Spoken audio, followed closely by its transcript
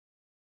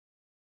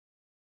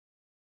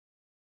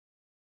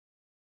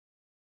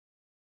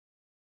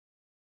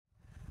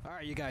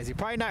Alright, you guys, you're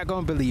probably not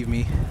gonna believe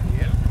me.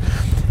 Yeah.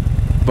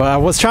 But I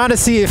was trying to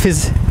see if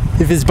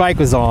his bike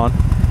was on.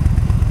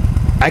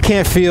 I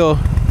can't feel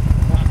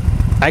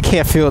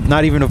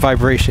not even a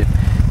vibration.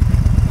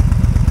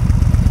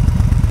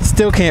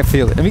 Still can't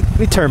feel it. Let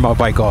me turn my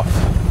bike off.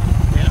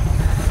 Yeah.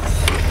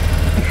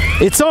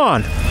 It's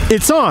on.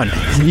 It's on.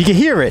 You can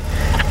hear it.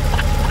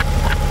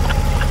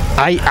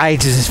 I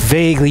just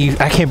vaguely,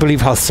 I can't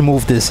believe how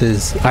smooth this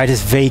is. I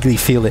just vaguely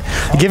feel it.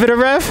 Give it a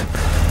rev.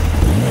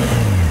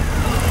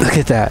 Look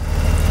at that.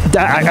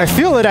 I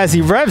feel it as he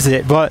revs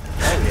it, but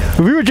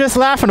we were just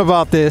laughing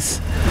about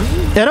this.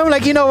 And I'm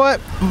like, you know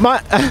what? My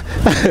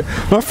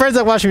friends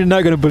that watch me are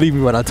not going to believe me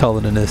when I tell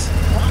them this.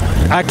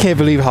 I can't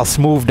believe how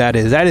smooth that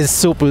is. That is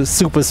super,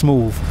 super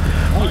smooth.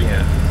 Oh,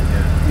 yeah.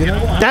 You know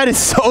what? That is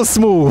so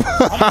smooth.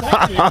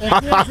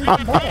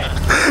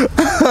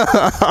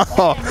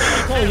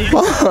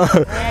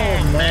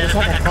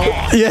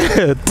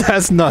 Yeah,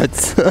 that's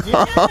nuts. That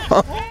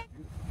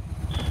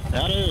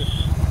is.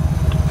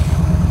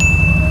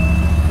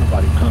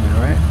 Nobody coming,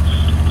 right?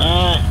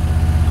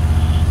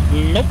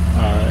 Nope.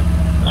 Alright.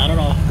 I don't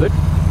know. Good?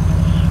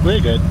 We're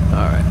good.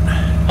 Alright.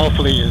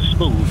 Hopefully it's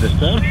smooth this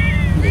time.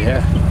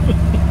 Yeah.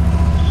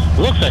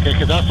 Looks like it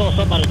because I saw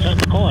somebody turn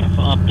the corner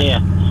from up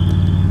there.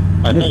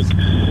 I think.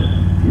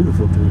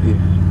 Beautiful through here.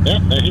 Yeah,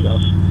 there he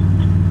goes.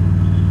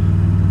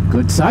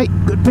 Good sight.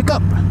 Good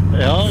pickup.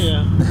 Oh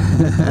yeah.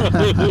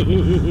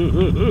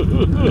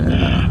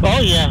 Oh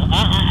yeah. I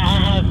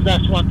have.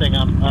 That's one thing.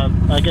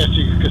 I guess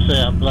you could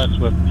say I'm blessed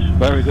with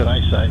very good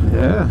eyesight.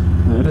 Yeah,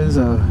 that is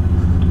a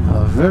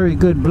very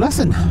good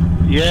blessing.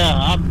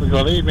 Yeah,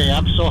 believe me,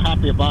 I'm so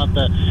happy about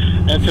that.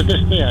 And to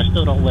this day, I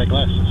still don't wear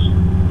glasses.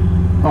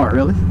 Oh,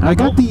 really? I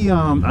got the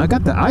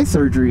eye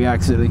surgery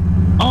actually.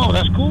 Oh,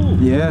 that's cool.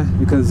 Yeah,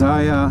 because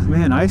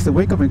man, I used to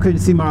wake up and couldn't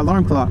see my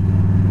alarm clock.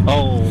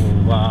 Oh,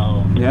 wow.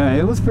 Yeah,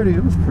 it was pretty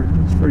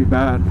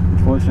bad,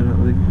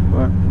 unfortunately.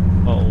 But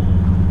oh,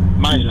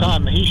 my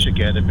son, he should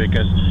get it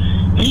because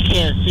he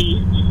can't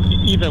see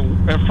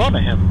even in front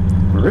of him.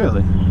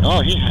 Really?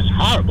 Oh, he has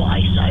horrible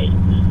eyesight.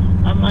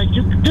 I'm like,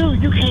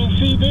 dude, you can't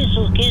see this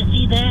or can't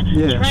see that.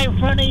 Yeah. It's right in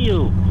front of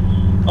you.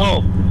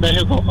 Oh, then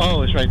he'll go,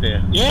 oh, it's right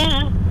there.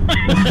 Yeah.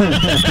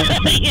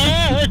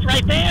 Yeah, it's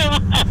right there.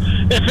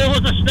 If it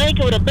was a snake,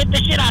 it would have bit the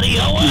shit out of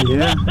you.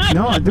 Yeah.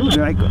 No, I do.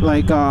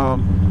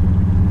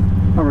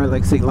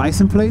 Like say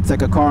license plates,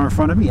 like a car in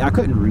front of me. I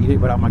couldn't read it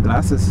without my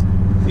glasses.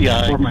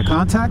 Yeah. Or my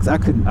contacts. I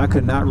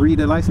could not read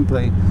a license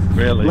plate.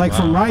 Really? Like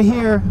from right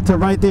here to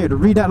right there to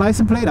read that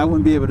license plate, I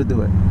wouldn't be able to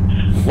do it.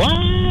 What?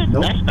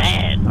 Nope. That's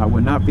bad. I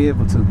would not be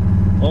able to.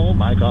 Oh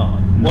my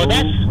God. Well,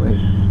 No way.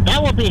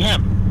 that would be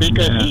him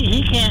because Yeah.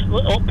 he can't.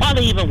 Or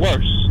probably even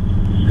worse.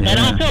 Yeah. And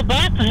I feel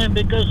bad for him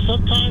because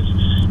sometimes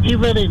he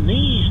really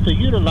needs to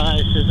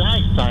utilize his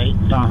eyesight.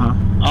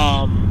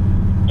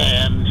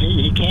 And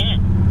he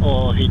can't,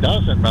 or he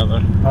doesn't,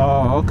 rather.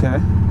 Oh, okay.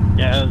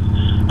 Yeah,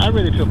 I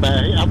really feel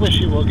bad. I wish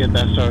he would get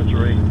that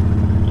surgery.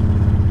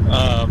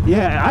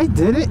 Yeah, I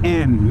did it,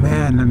 and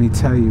man, let me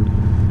tell you,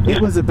 it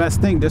was the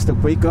best thing just to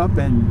wake up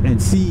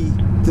and see,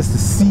 just to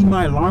see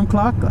my alarm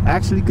clock. I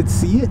actually could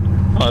see it.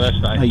 Oh, that's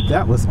nice. Like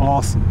that was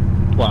awesome.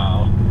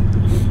 Wow.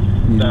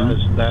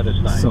 That is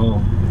nice.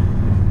 So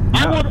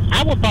yeah.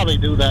 I would probably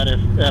do that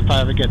if I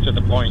ever get to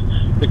the point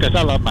because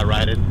I love my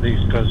riding these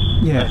because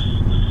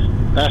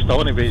that's the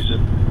only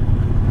reason.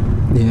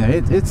 Yeah,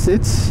 it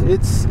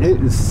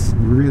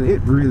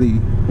really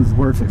was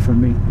worth it for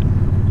me.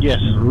 Yes.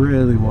 It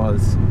really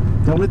was.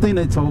 The only thing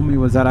they told me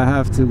was that I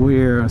have to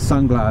wear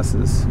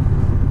sunglasses,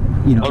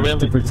 you know, really?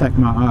 to protect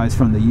my eyes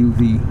from the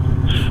UV.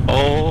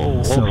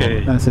 Oh, So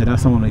okay. that's it.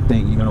 That's the only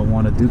thing you're gonna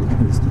want to do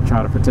is to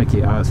try to protect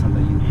your eyes from the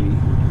UV.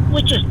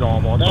 Which is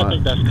normal. I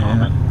think that's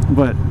common.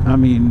 But I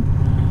mean,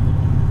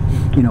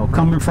 you know,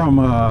 coming from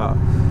a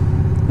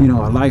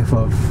life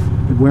of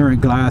wearing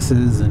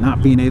glasses and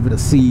not being able to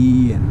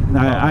see, and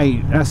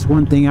I that's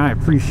one thing I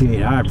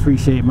appreciate. I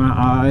appreciate my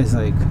eyes.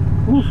 Like,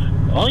 oof,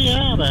 Oh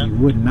yeah, man. you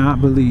would not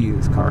believe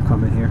this car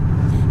coming here.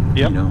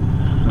 Yep. You know,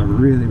 I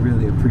really,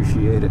 really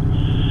appreciate it.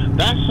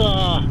 That's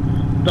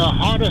the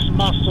hardest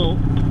muscle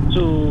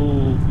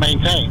to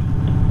maintain.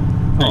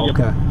 Oh,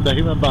 okay. The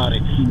human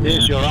body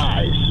is your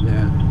eyes.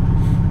 Yeah.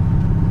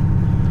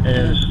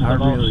 I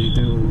really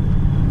do.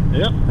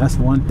 Yep. That's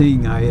one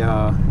thing I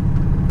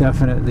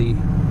definitely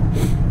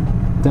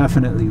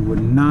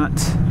would not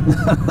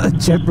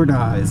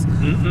jeopardize.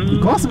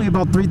 It cost me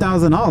about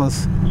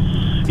 $3,000.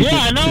 Yeah,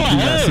 I know. I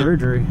that heard.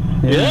 surgery.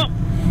 Yeah.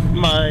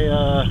 My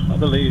I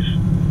believe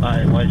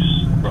my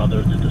wife's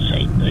brother did the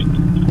same thing.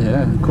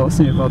 Yeah, it cost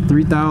me about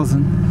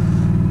 $3,000,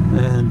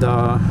 and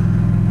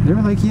they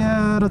were like,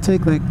 "Yeah, it'll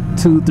take like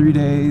 2-3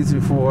 days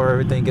before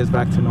everything gets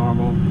back to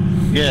normal."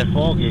 Yeah,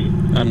 foggy,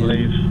 I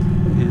believe.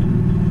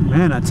 And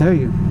man, I tell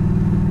you,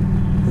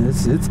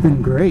 it's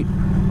been great.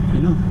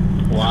 You know.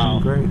 Wow.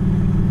 It's been great.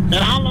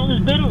 And how long has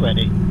it been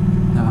already?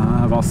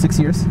 About 6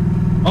 years.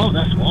 Oh,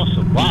 that's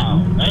awesome.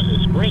 Wow, that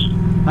is great.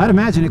 I'd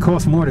imagine it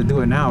costs more to do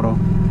it now, though.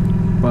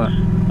 But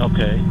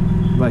okay.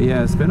 But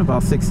yeah, it's been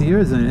about 6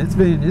 years, and it's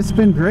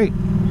been great.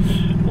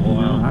 Wow.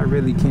 You know, I I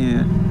really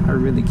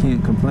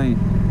can't complain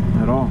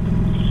at all.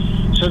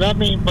 So that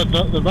means, but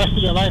the rest of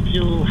your life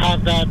you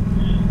have that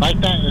like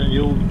that, and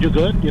you're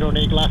good. You don't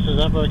need glasses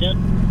ever again.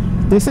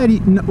 They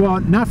said, well,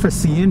 not for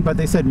seeing, but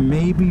they said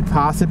maybe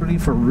possibly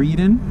for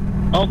reading.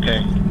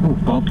 Okay. Ooh,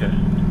 okay.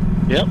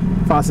 Yep.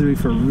 Possibly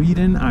for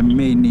reading, I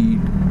may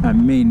need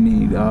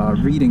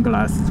reading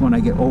glasses when I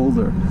get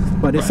older.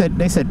 But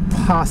they said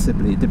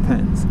possibly. It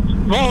depends.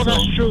 Well,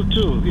 that's true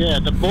too. Yeah.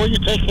 The more you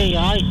take care of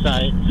your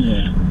eyesight,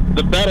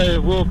 the better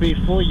it will be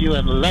for you,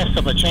 and less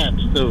of a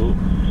chance to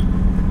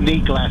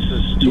need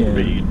glasses to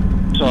read.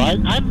 So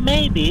I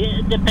may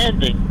be,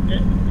 depending.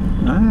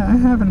 I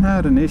haven't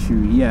had an issue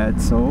yet,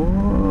 so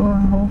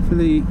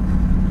hopefully,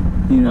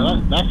 you know.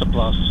 Well, that's a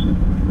plus.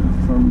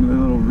 From the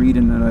little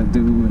reading that I do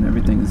and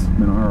everything's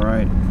been all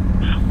right.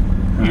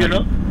 You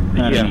know,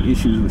 had any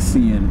issues with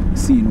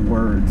seeing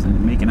words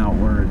and making out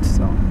words,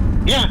 so.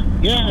 Yeah,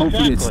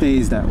 hopefully it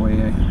stays that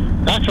way.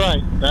 That's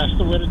right. That's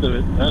the way to do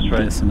it. That's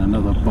right. This and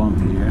another bump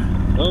here.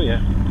 Oh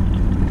yeah.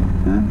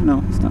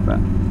 No, it's not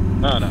bad.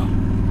 No.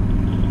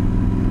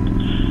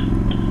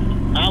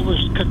 I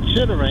was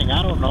considering,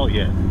 I don't know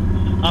yet.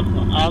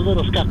 I'm a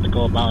little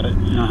skeptical about it.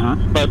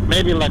 But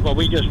maybe like what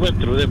we just went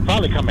through, they'd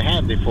probably come in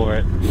handy for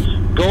it.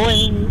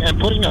 Going and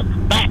putting a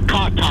back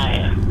car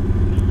tire.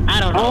 I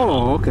don't know.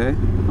 Oh, okay.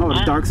 Oh,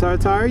 the dark side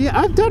tire? Yeah,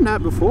 I've done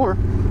that before.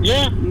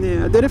 Yeah?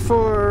 Yeah, I did it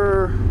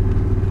for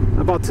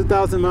about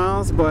 2,000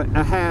 miles, but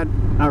I had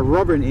a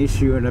rubbering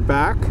issue in the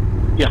back.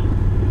 Yeah.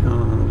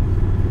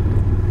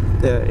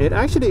 It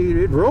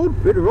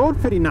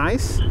rode pretty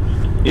nice.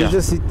 Yeah. It's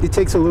just it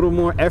takes a little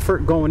more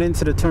effort going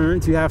into the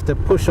turns. You have to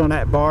push on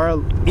that bar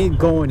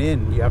going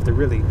in. You have to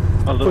really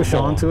push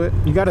onto it.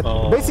 You got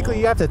to basically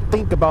you have to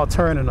think about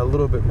turning a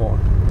little bit more.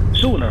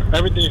 Sooner.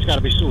 Everything's got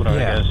to be sooner. I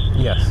guess.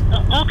 Yes.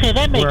 Okay,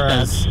 that makes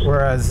sense.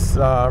 Whereas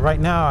right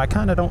now I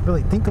kind of don't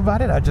really think about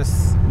it. I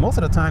just most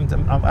of the times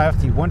I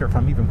actually wonder if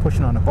I'm even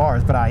pushing on the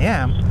bars, but I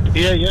am.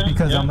 Yeah.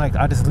 Because I'm like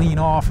I just lean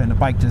off and the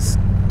bike just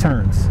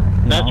turns.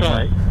 That's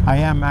right. I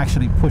am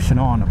actually pushing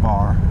on the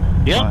bar.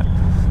 Yeah.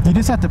 You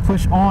just have to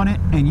push on it,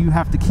 and you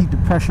have to keep the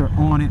pressure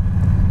on it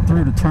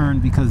through the turn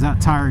because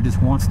that tire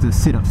just wants to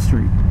sit up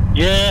straight.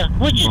 Yeah,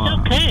 which is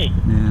okay.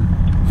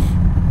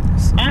 Yeah.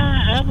 So.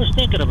 I was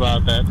thinking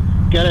about that,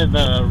 getting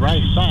the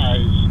right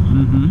size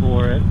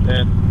for it,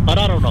 but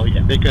I don't know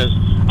yet because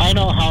I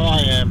know how I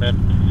am. And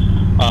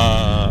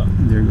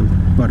there goes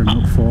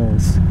Buttermilk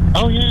Falls.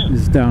 Oh yeah.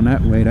 It's down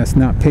that way. That's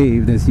not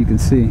paved, as you can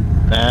see.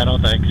 I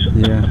don't think so.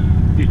 Yeah.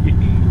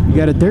 You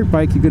got a dirt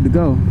bike, you're good to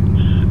go.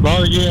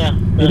 Well, yeah.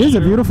 It's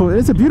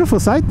a beautiful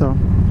sight, though.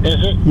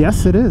 Is it?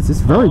 Yes, it is. It's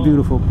very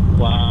beautiful.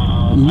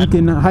 Wow. You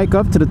can hike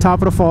up to the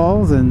top of the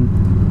falls, and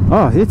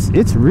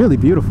it's really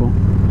beautiful.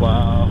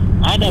 Wow.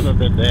 I've never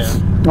been there.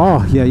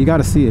 Oh yeah, you got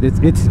to see it.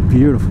 It's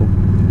beautiful.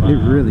 Wow. It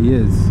really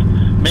is.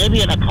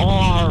 Maybe in a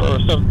car or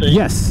something.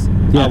 Yes.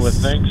 I would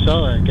think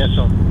so, and get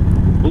some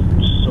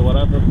boots or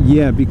whatever.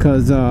 Yeah,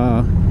 because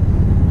on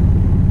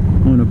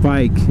a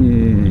bike.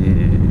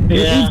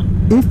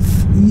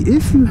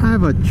 If you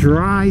have a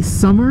dry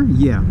summer,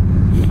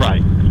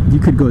 right, you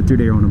could go through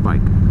there on a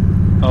bike.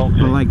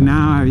 Okay. But like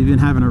now, have you been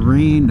having a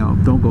rain? No,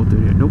 don't go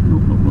through there. Nope.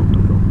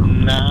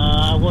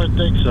 Nah, I wouldn't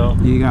think so.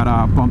 You got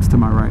bumps to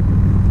my right.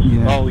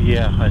 Yeah. Oh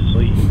yeah, I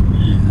see.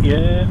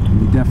 Yeah.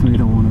 You definitely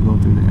don't want to go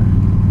through there.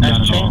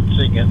 That's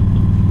chancing it.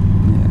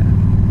 Yeah.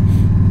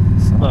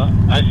 So. Well,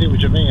 I see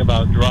what you mean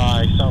about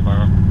dry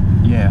summer.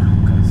 Yeah,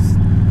 because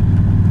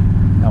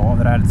all of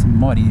that is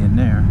muddy in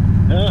there.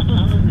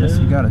 Unless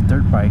you got a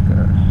dirt bike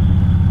or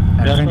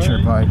adventure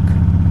bike.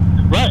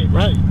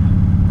 Right.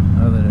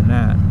 Other than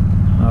that,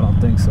 I don't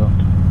think so.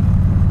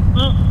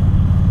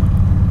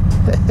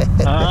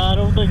 I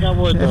don't think I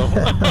would though.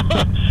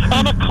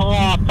 On a car,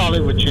 I probably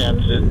would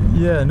chance it.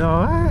 Yeah, no,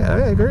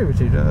 I agree with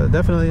you.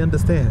 Definitely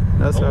understand.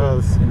 That's how I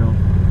was,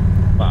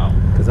 Wow.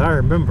 Because I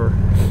remember,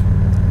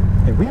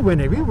 and we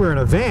were in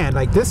a van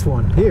like this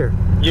one here.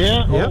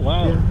 Yeah. Yep. Oh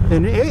wow. Yeah.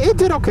 And it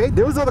did okay.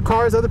 There was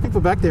other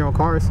people back there on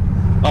cars.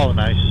 Oh,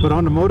 nice. But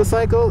on the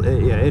motorcycle,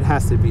 it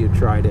has to be a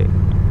dry day.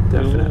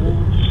 Definitely.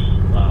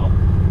 Wow.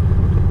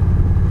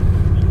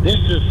 This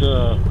is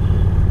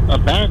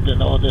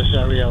abandoned, all this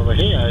area over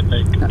here, I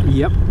think.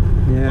 Yep.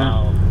 Yeah.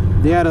 Wow.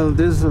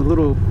 There's a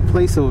little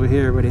place over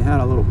here where they had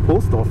a little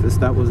post office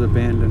that was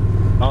abandoned.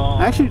 Oh.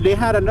 Actually, they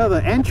had another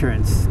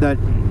entrance that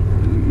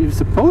you're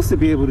supposed to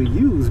be able to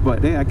use,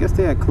 but I guess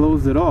they had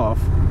closed it off.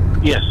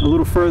 Yes. A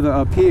little further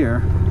up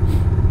here.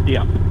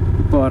 Yeah.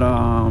 But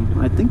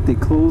I think they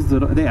closed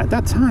it. At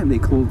that time, they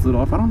closed it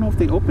off. I don't know if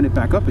they opened it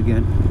back up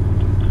again.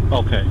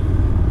 Okay.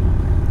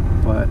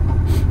 But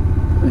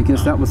I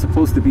guess that was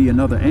supposed to be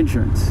another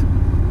entrance.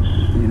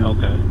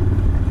 Okay.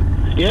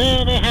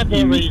 Yeah, they had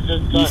their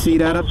reasons. You see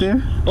that up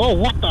there? Oh,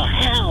 what the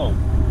hell?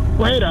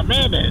 Wait a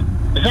minute.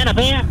 Is that a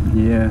bear?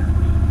 Yeah.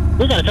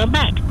 We gotta come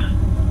back.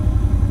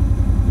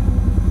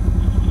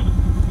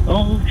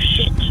 Oh,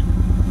 shit.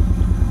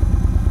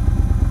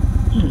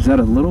 Is that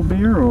a little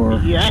bear or?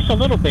 Yeah, that's a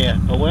little bear.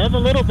 But where the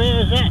little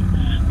bear is at?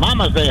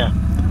 Mama's there.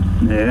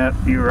 Yeah,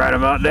 you're right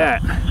about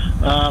that.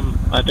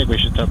 I think we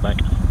should turn back.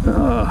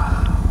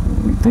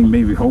 We think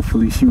maybe,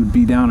 hopefully, she would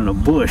be down in a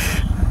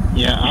bush.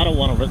 Yeah, I don't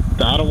want to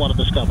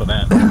discover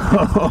that.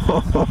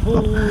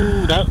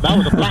 Ooh, that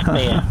was a black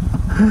bear.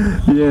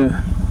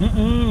 Yeah.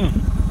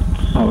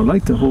 I would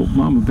like to hope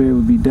Mama Bear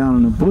would be down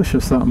in a bush or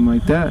something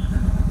like that.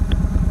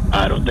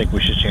 I don't think we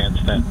should chance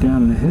that.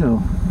 Down in the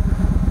hill.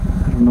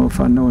 I don't know if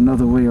I know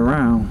another way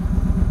around.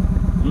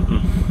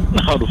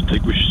 I don't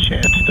think we should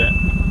chance that.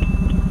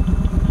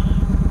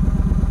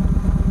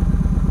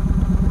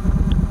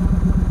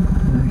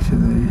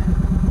 Actually.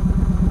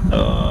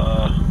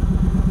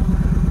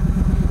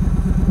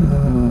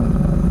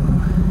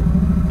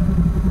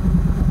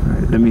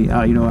 Alright, let me,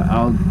 you know what,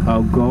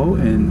 I'll go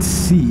and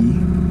see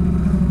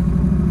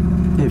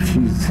if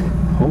she's,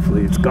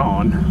 hopefully it's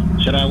gone.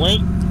 Should I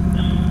wait?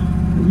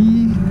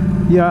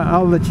 Yeah,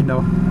 I'll let you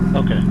know.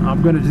 Okay.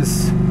 I'm gonna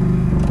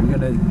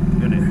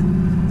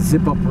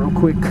zip up real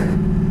quick.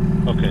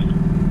 Okay.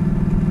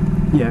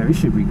 Yeah, we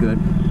should be good.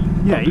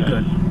 Yeah, okay. You're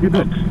good. You're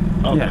good.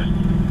 Okay. Yeah.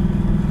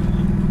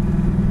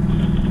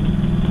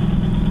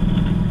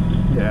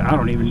 Yeah, I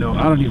don't even know.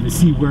 I don't even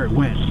see where it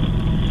went.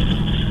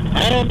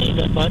 I don't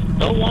either, but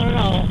don't want to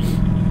know.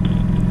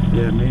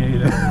 Yeah, me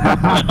either. I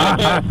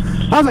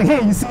was like,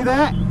 hey, you see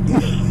that?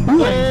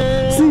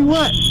 Like, see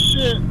what?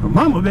 Shit.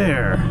 Mama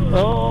Bear.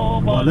 Oh,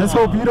 my Well, let's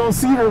hope you don't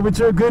see her with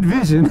your good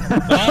vision.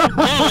 I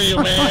tell you,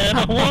 man.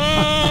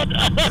 What?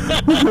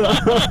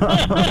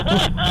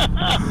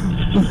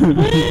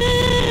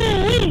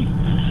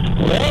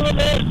 Well,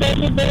 there's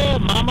baby bear,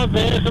 Mama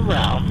Bear's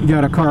around. You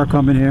got a car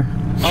coming here.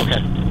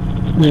 Okay.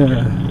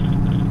 Yeah.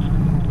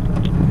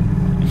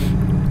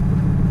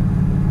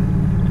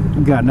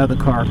 We got another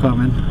car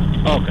coming.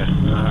 Okay.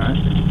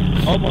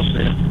 Alright. Almost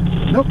there.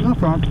 Nope, no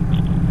problem.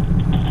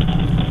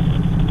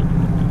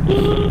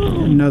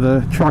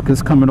 Another truck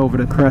is coming over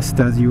the crest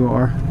as you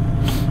are.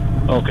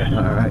 Okay.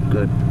 Alright,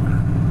 good.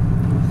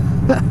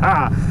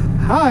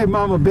 Hi,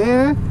 Mama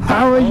Bear.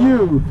 How are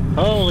you?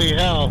 Holy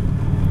hell.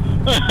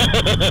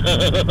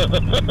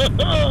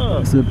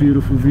 It's a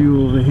beautiful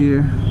view over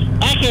here.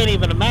 I can't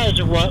even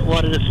imagine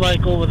what it's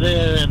like over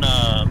there in,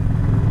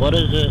 what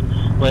is it,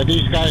 where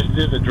these guys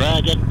did the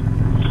Dragon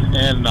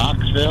in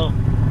Knoxville.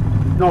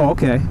 Oh,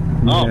 okay.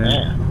 Oh, yeah.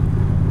 man.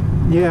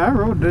 Yeah, I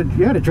rode the,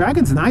 the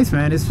Dragon's nice,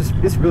 man. It's just,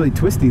 it's really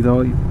twisty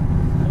though.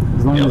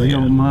 As long as you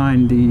don't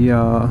mind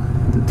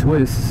the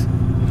twists.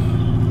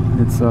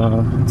 It's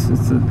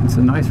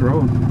a nice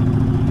road.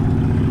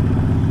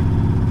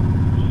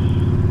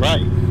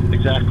 Right,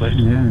 exactly.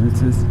 Yeah,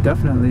 it's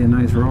definitely a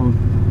nice road.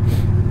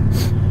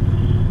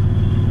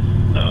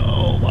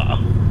 Oh, wow.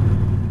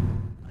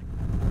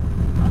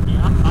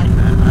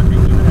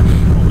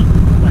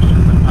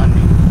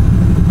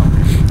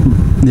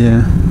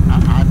 Yeah.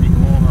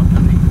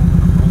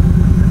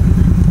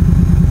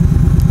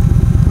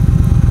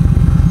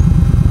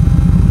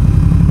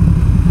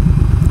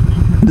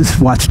 Just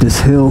watch this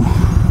hill.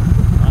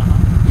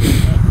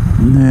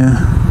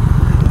 Yeah.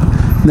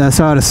 That's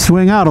how to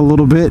swing out a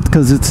little bit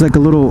because it's like a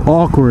little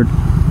awkward.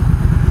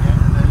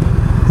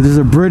 There's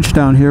a bridge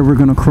down here. We're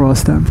gonna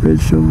cross that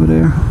bridge over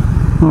there.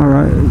 All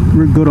right,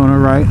 we're good on the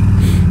right.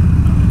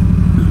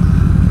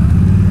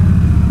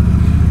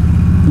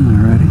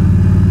 Alrighty.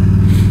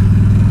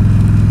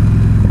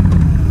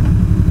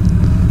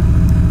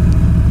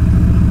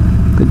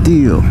 Good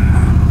deal.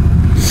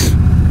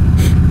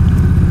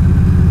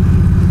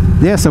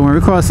 Yeah, so when we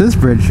cross this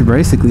bridge, should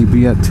basically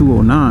be at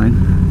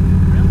 209.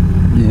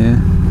 Yeah.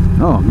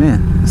 Oh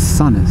man, the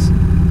sun is.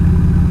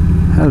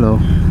 Hello.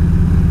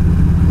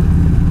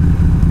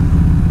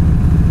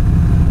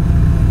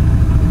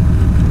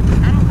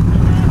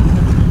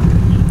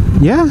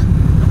 Yeah?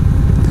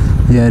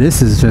 Yeah,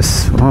 this is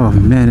just, oh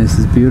man, this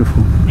is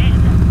beautiful.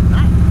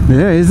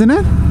 Yeah, isn't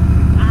it?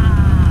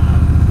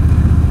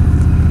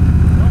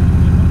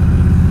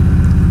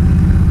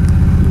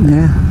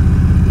 Yeah.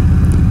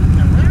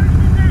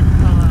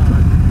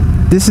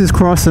 This is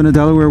crossing the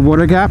Delaware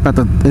Water Gap at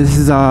the, this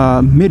is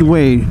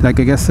midway, like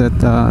I guess at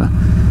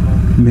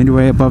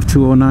midway above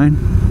 209.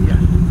 Yeah.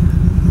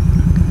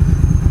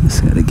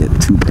 Just gotta get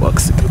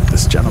 $2 to get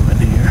this gentleman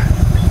here.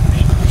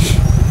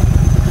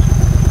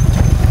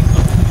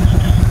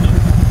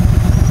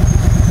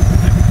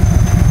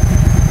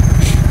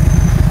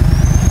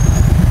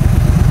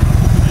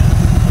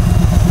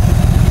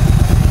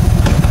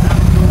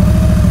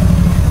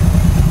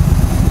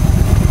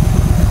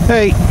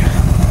 Hey.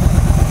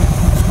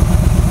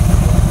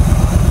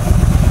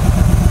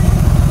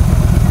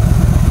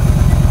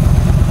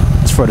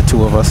 It's for the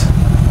two of us.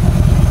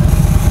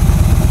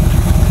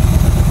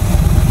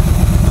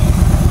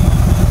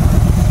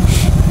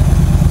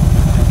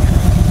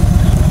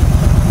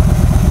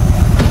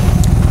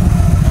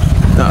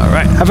 All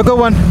right, have a good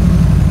one.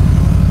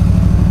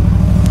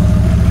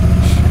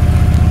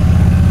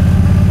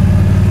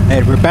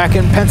 And we're back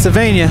in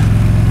Pennsylvania.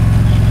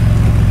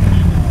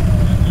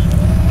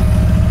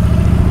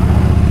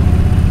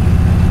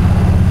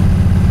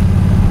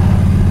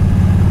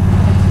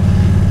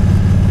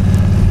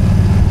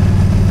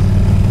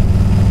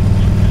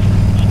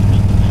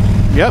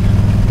 Yep.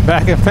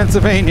 Back in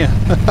Pennsylvania.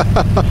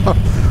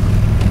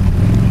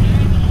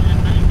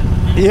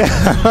 Yeah.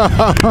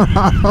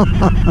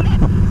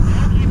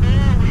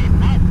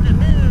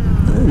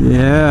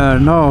 Yeah,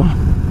 no.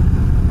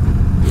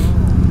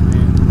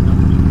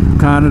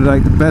 Kind of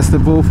like the best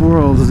of both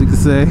worlds, as you could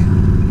say.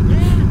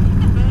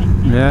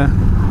 Yeah.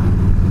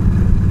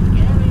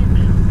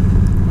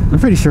 I'm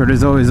pretty sure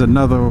there's always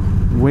another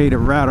way to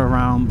route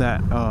around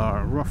that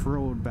rough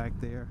road back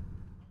there.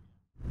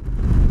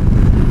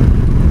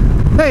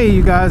 Hey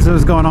you guys,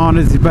 what's going on?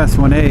 It's the best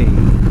one. Hey.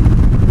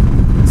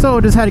 So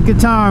just had a good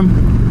time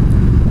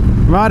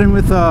riding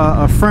with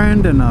a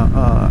friend and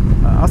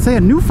I'll say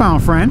a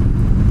newfound friend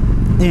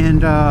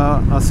and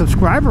a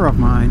subscriber of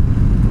mine.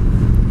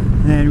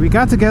 And we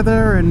got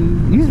together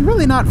and he's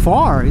really not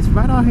far. He's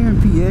right out here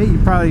in PA. You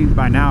probably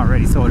by now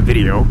already saw the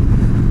video.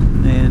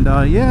 And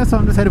yeah, so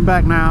I'm just heading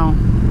back now.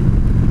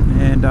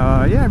 And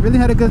yeah, really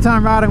had a good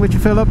time riding with you,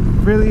 Phillip.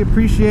 Really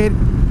appreciate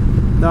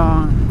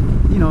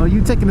you know,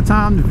 you taking the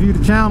time to view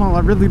the channel.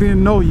 I really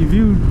didn't know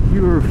you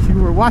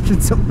were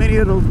watching so many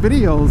of those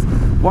videos.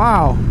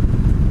 Wow.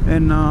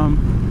 And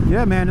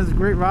yeah, man, it's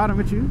great riding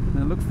with you. And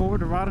I look forward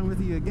to riding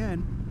with you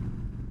again.